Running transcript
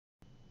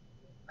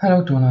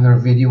Hello to another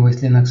video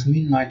with Linux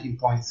Mint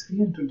 19.3,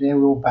 and today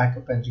we'll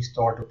backup and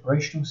restore the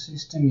operational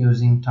system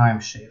using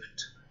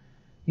Timeshift.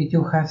 It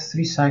will have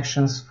three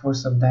sections.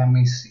 First of them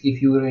is if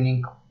you're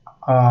running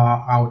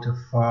out of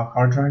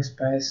hard drive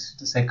space.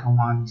 The second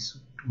one is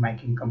to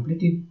make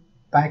incompleted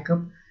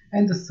backup,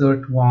 and the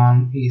third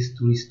one is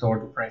to restore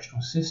the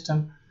operational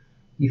system.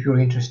 If you're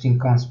interested in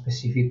one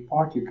specific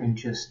part, you can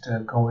just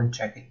go and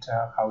check it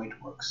how it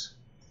works.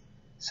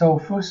 So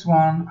first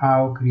one,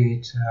 I'll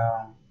create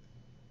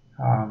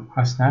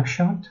a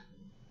snapshot,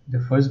 the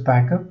first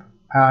backup.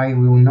 I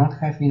will not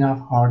have enough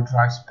hard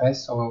drive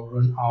space, so I'll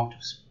run out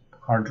of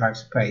hard drive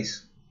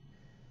space.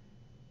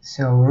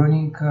 So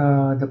running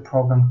the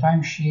program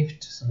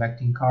Timeshift,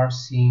 selecting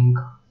rsync,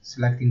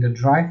 selecting the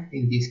drive.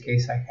 In this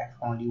case I have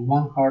only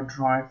one hard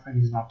drive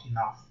and is not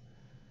enough.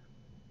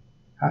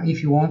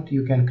 If you want,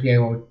 you can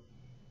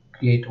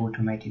create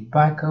automated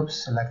backups,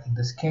 selecting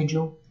the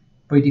schedule.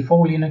 By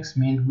default, Linux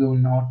Mint will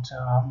not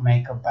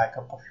make a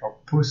backup of your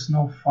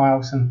personal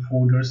files and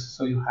folders,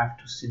 so you have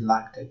to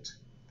select it.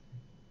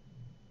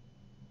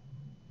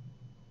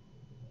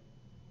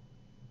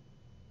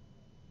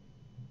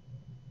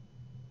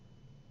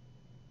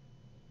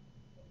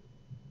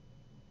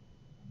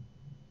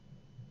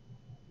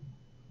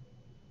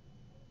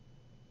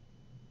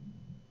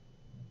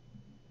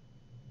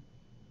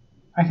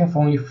 I have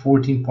only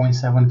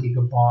 14.7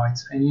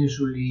 gigabytes, and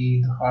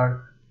usually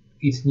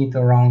it's need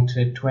around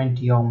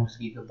 20 almost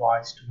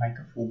gigabytes to make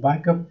a full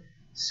backup.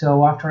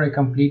 So after I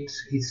complete,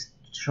 it's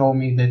show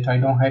me that I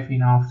don't have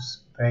enough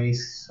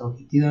space, so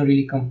it didn't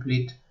really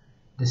complete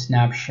the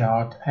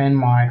snapshot, and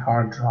my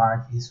hard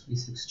drive is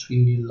with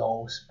extremely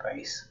low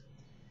space.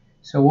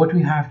 So what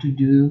we have to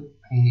do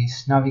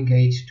is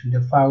navigate to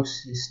the file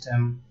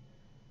system,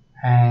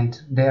 and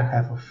there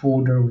have a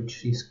folder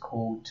which is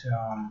called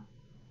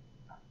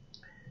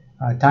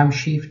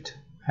Timeshift,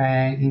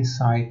 and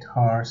inside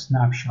are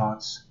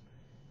snapshots.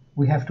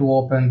 We have to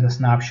open the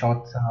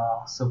snapshot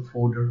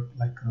subfolder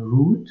like a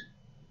root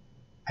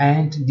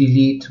and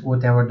delete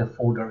whatever the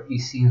folder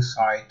is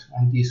inside.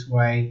 On this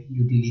way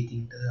you're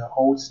deleting the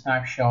old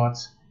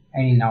snapshots,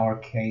 and in our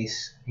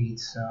case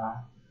it's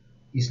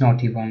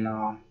not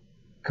even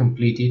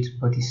completed,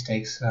 but it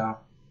takes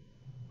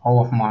all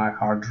of my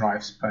hard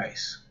drive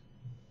space.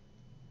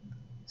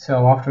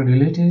 So after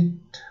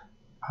deleting it,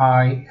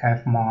 I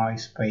have my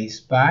space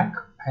back,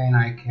 and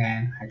I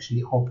can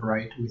actually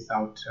operate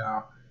without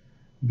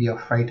be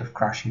afraid of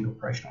crashing the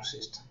operational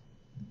system.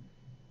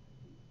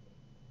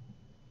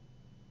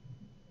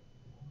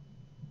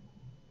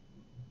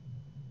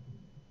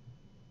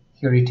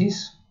 Here it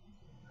is.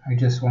 I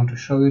just want to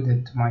show you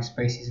that my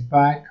space is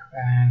back,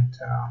 and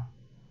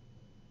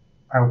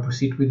I will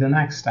proceed with the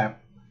next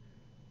step.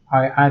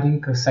 I'm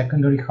adding a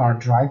secondary hard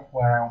drive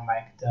where I'll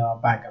make the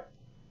backup.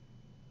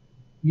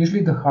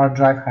 Usually the hard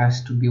drive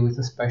has to be with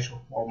a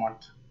special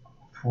format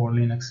for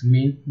Linux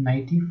Mint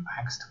native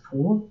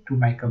ext4 to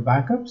make a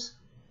backups.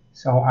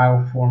 So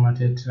I'll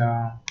format it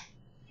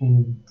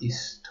in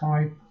this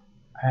type,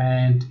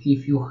 and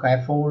if you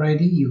have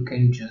already, you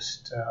can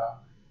just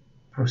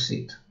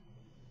proceed.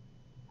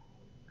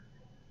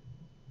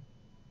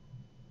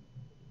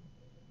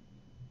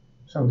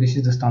 So this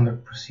is the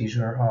standard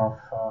procedure of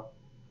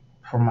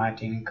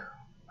formatting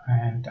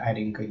and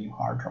adding a new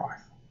hard drive.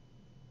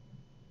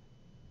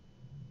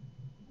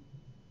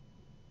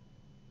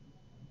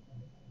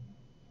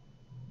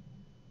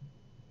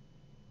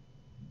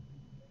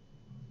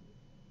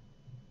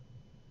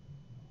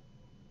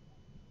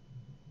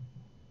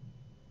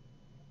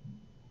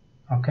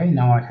 Okay,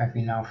 now I have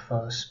enough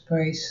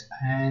space,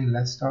 and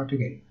let's start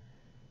again.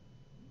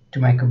 To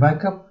make a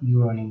backup,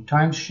 you run in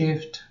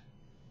Timeshift.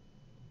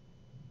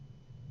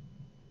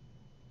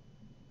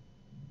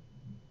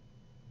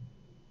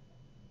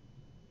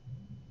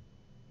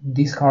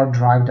 This hard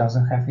drive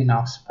doesn't have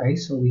enough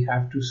space, so we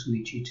have to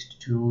switch it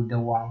to the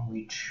one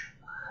which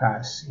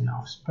has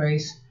enough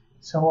space.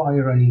 So I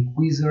run in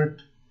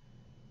Wizard,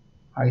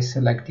 I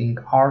selecting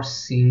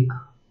rsync,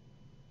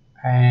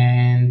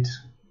 and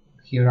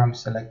here I'm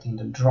selecting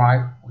the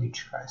drive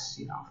which has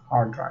enough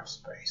hard drive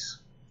space.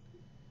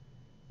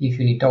 If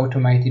you need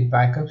automated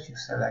backups, you're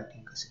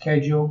selecting a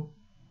schedule.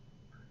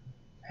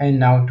 And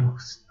now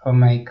to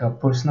make a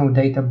personal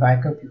data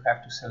backup, you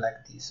have to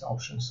select these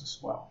options as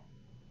well.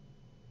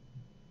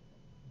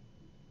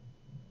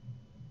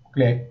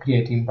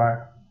 Creating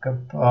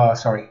backup,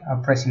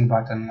 pressing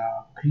button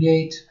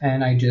create,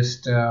 and I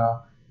just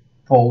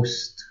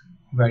post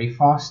very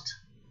fast.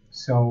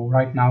 So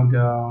right now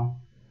the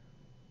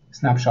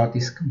snapshot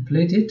is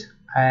completed,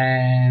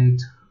 and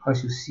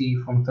as you see,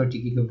 from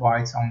 30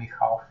 gigabytes,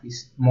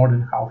 more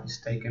than half is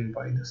taken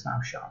by the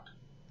snapshot.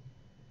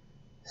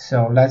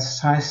 So let's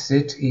test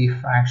it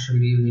if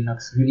actually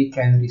Linux really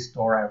can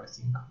restore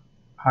everything.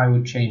 I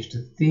would change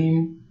the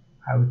theme,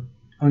 I would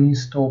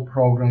uninstall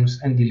programs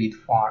and delete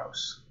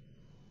files.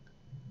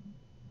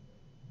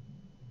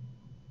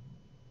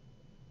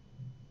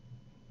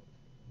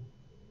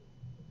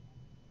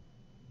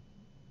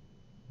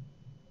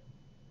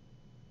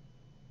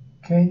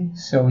 Okay,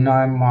 so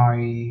now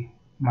my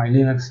my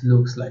Linux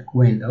looks like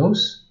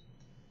Windows.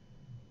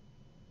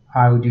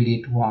 I will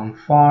delete one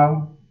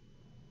file.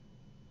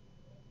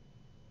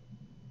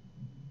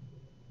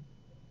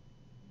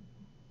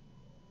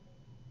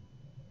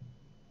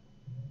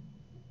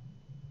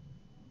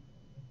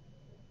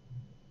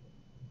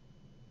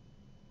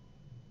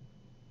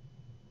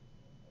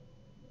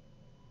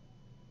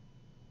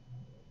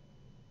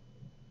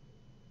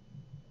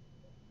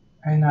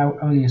 And I will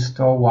only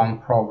install one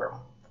program,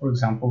 for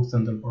example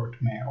Thunderbird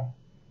Mail.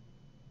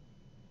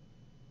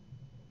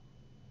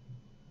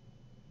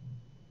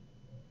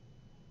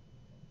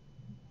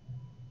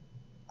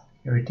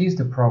 Here it is,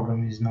 the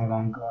program is no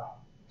longer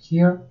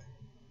here.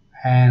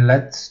 And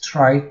let's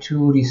try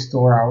to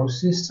restore our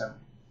system.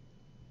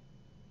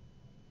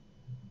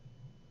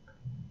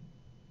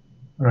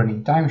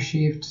 Running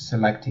Timeshift,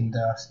 selecting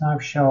the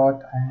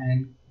snapshot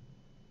and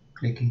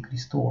clicking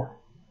restore.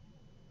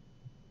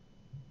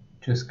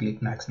 Just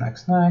click next,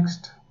 next,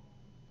 next.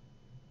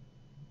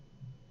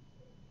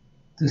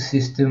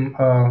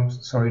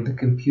 The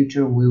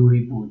computer will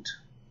reboot.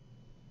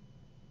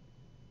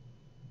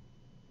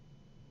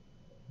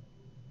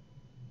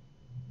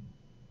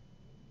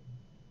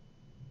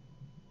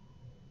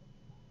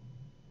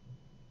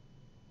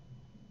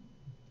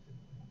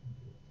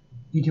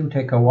 It will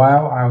take a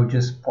while. I will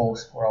just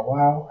pause for a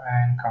while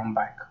and come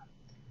back.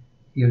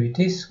 Here it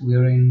is,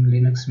 we're in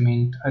Linux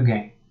Mint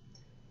again.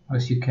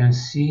 As you can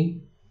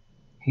see,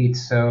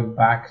 it's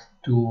back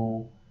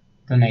to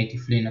the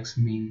native Linux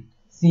Mint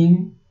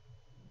theme.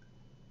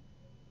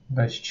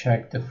 Let's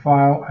check the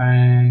file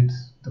and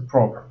the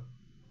program.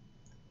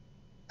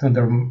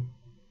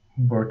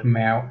 Thunderbird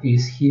Mail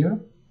is here,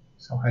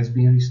 so has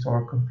been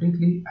restored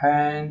completely,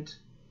 and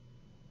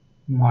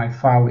my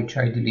file which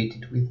I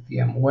deleted with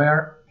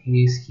VMware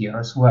is here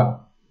as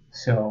well.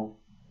 So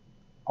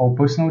our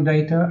personal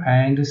data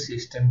and the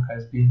system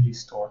has been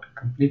restored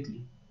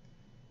completely.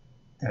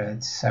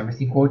 That's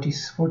everything what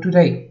is for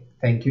today.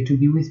 Thank you to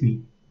be with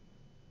me.